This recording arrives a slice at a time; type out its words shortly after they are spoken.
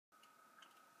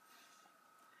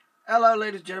Hello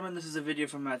ladies and gentlemen, this is a video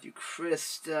from Matthew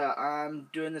Christ. I'm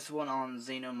doing this one on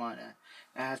Xenominer.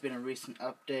 It has been a recent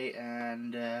update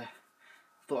and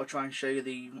thought I'd try and show you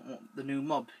the new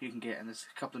mob you can get, and there's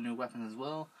a couple of new weapons as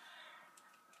well.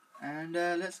 And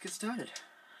let's get started.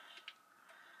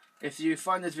 If you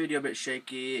find this video a bit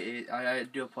shaky, I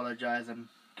do apologise. I'm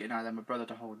getting out of my brother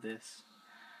to hold this.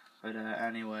 But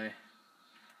anyway.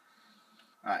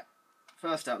 Alright,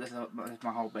 first up, this is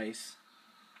my whole base.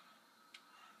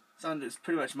 It's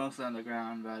pretty much mostly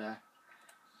underground, but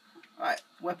alright,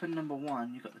 weapon number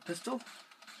one, you've got the pistol.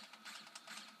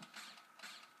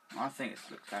 I think it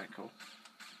looks kind of cool.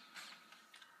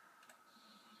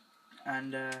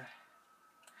 And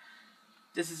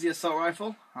this is the assault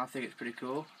rifle. I think it's pretty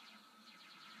cool.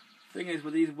 Thing is,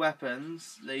 with these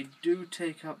weapons, they do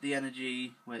take up the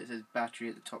energy where it says battery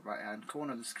at the top right hand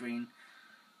corner of the screen.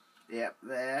 Yep,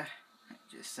 there. It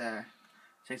just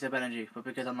takes up energy, but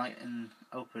because I'm like in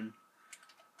open,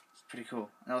 it's pretty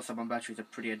cool. And also my batteries are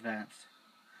pretty advanced.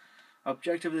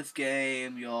 Objective of this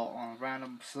game, you're on a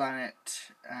random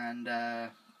planet and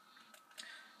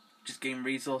just gain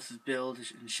resources, build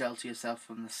and shelter yourself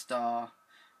from the star.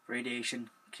 Radiation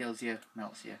kills you,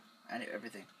 melts you, and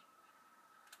everything.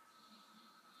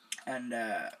 And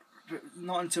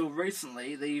not until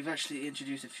recently they've actually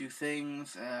introduced a few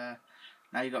things.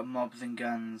 Now you've got mobs and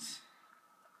guns,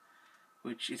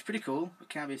 which is pretty cool, but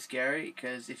can be scary,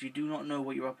 because if you do not know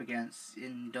what you're up against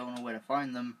and don't know where to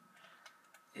find them,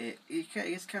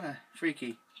 it's kind of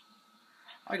freaky.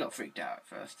 I got freaked out at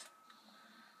first.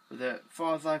 But as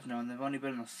far as I've known, they've only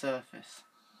been on the surface.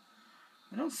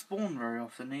 They don't spawn very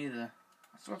often either.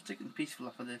 I sort of taking peaceful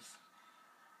off of this.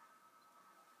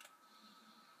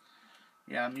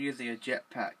 Yeah, I'm using a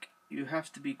jetpack. You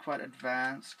have to be quite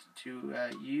advanced to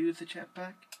use a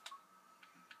jetpack.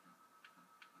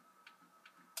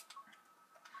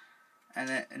 And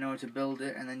then, in order to build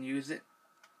it and then use it.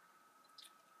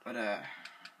 But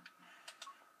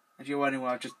if you're wondering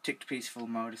why, I've just ticked peaceful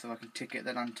mode so I can tick it,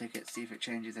 then untick it, see if it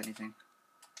changes anything.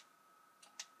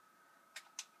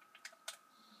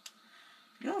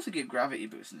 You can also get gravity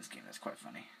boosts in this game. That's quite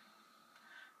funny.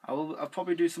 I'll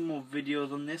probably do some more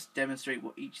videos on this, demonstrate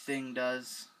what each thing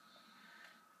does.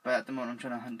 But at the moment I'm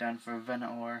trying to hunt down for a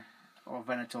venetor or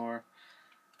venetor.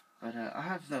 But I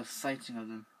have no sighting of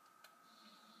them.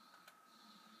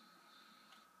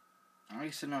 I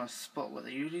used to know a spot where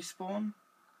they usually spawn,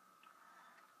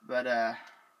 but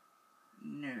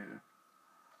no.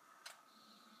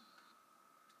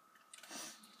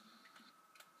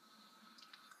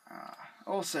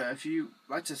 Also, if you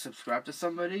like to subscribe to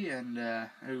somebody and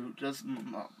who does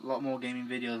a lot more gaming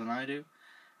videos than I do,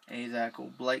 he's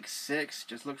called Blake6.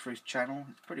 Just look for his channel;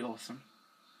 it's pretty awesome.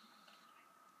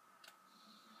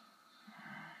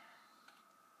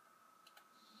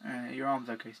 Your arm's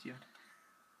okay, Steven?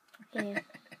 Yeah.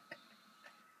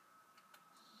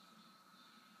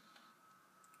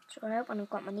 So I hope when I've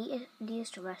got my knees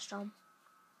to rest on.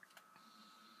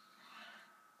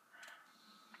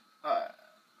 I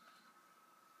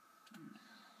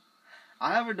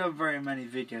haven't done very many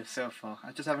videos so far.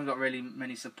 I just haven't got really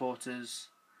many supporters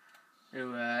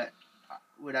who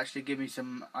would actually give me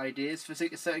some ideas for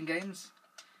certain games.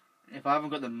 If I haven't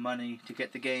got the money to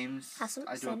get the games,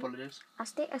 I do apologize.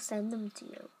 Ask them to send them to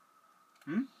you.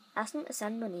 Hmm? Ask them to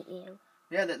send money to you.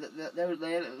 Yeah,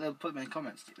 they'll put them in the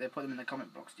comments. They'll put them in the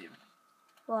comment box, Steven.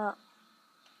 What?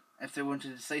 If they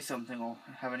wanted to say something or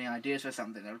have any ideas for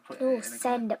something, they would put it No, in the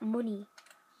send money.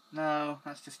 No,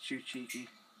 that's just too cheeky.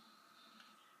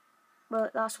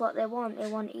 But that's what they want. They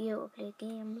want you to play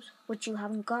games, which you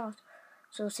haven't got.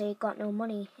 So say you got no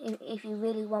money. If you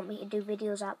really want me to do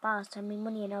videos at bars, send me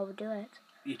money and I will do it.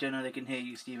 You don't know they can hear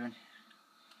you, Steven.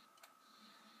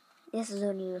 This is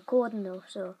only recording though,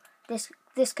 so this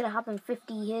could have happened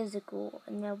 50 years ago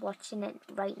and they're watching it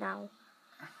right now.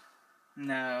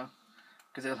 No,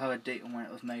 because it'll have a date on when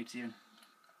it was made, Steven.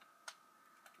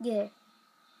 Yeah,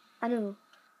 I know.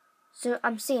 So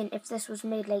I'm saying if this was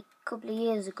made like a couple of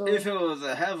years ago. If it was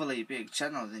a heavily big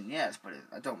channel, then yes, but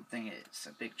I don't think it's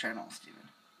a big channel, Steven.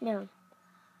 No.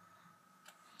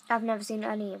 I've never seen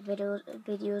any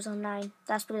videos online.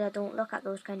 That's because I don't look at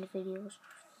those kind of videos.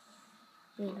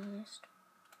 Being honest.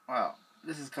 Well,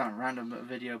 this is kind of a random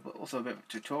video, but also a bit of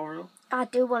a tutorial. I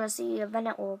do want to see a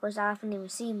venetor, but I haven't even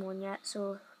seen one yet,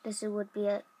 so this would be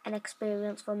an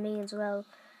experience for me as well.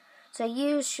 So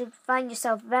you should find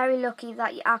yourself very lucky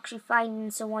that you're actually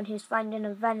finding someone who's finding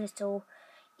a venetor,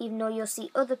 even though you'll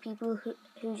see other people who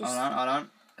just... Hold on.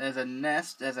 There's a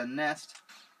nest.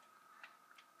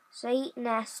 Say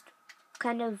nest,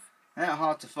 kind of... They're not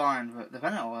hard to find, but the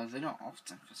venetors, they're not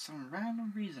often for some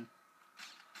random reason.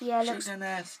 Yeah, Shooting a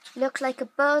nest. Looks like a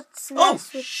bird's Oh,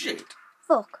 nest. shit.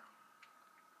 Fuck.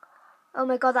 Oh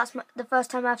my god, that's the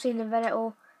first time I've seen a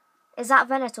venetor. Is that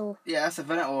venetor? Yeah, that's a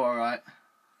venetor, alright.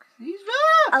 He's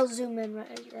I'll zoom in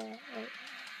right there. Right.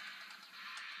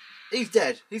 He's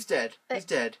dead. He's dead. He's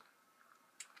dead.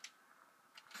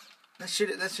 Let's shoot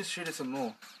it. Let's just shoot it some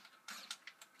more.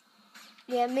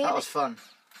 Yeah, maybe. That was fun.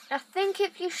 I think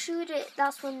if you shoot it,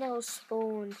 that's when they'll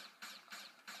spawn.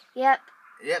 Yep.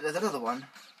 Yep, there's another one.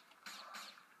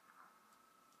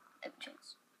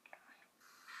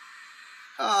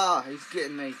 Ah, he's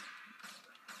getting me.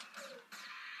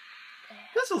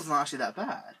 This wasn't actually that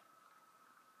bad.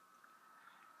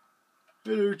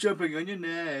 Hello, jumping on your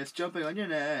nest, jumping on your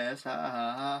nest. Ha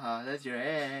ha ha ha, that's your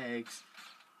eggs.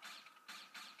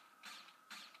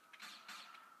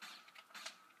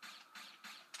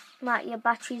 Matt, your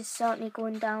battery's certainly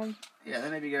going down. Yeah, they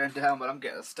may be going down, but I'm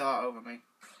getting a star over me.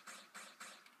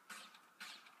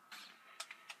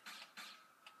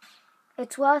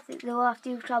 It's worth it though after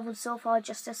you've travelled so far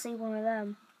just to see one of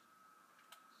them.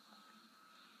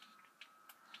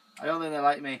 I don't think they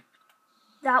like me.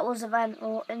 That was a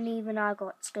venetor and even I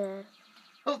got scared.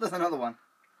 Oh, there's another one.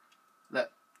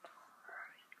 Look.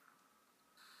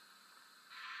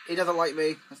 He doesn't like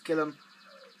me. Let's kill him.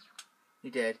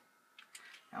 He did.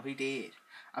 Now he did.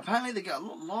 Apparently they get a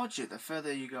lot larger the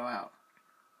further you go out.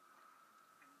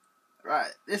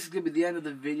 Right, this is going to be the end of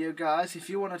the video, guys. If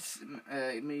you want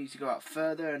me to go out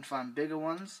further and find bigger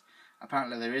ones,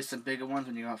 apparently there is some bigger ones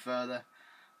when you go out further.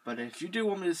 But if you do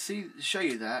want me to show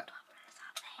you that,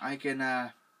 I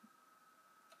can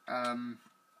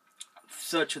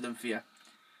search for them for you.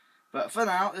 But for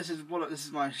now, this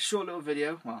is my short little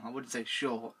video. Well, I wouldn't say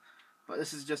short, but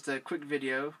this is just a quick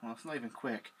video. Well, it's not even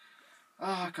quick.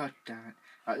 Oh, god damn it.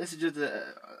 Right, this is just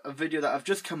a video that I've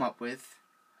just come up with.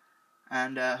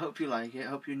 And hope you like it,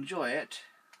 hope you enjoy it.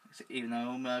 Even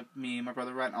though me and my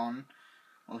brother rant on.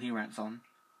 Well, he rants on.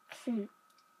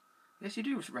 Yes, you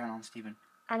do rant on, Stephen.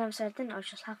 I never said I didn't, I was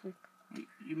just laughing.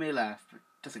 You may laugh, but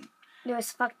it doesn't... No,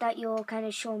 it's the fact that you're kind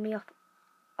of showing me up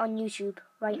on YouTube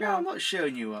right now. No, I'm not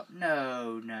showing you up.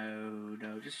 No,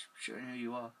 just showing who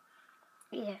you are.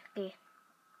 Yeah, gay.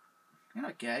 You're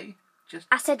not gay, just...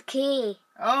 I said gay.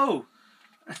 Oh!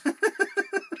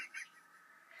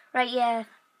 Right, yeah.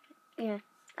 Yeah,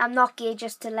 I'm not gay,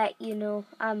 just to let you know.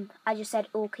 I just said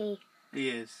okay. He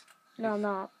is. No, I'm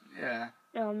not. Yeah.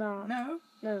 No, I'm not. No?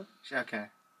 No. Okay.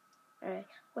 Alright,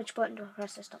 which button do I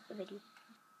press to stop the video?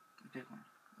 The big one.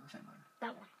 The same button.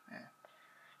 That one.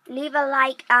 Yeah. Leave a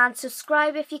like and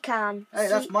subscribe if you can. Hey,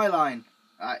 that's my line.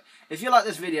 Alright, if you like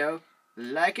this video,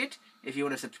 like it. If you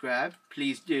want to subscribe,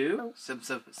 please do. So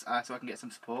I can get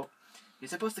some support. You're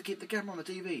supposed to keep the camera on the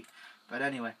TV. But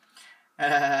anyway.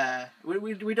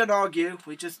 We don't argue.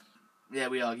 We just, yeah,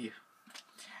 we argue.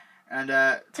 And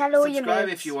tell all your subscribe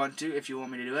mates if you want to. If you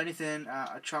want me to do anything,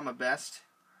 I try my best.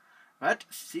 But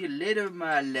see you later,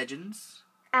 my legends.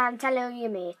 And tell all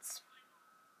your mates.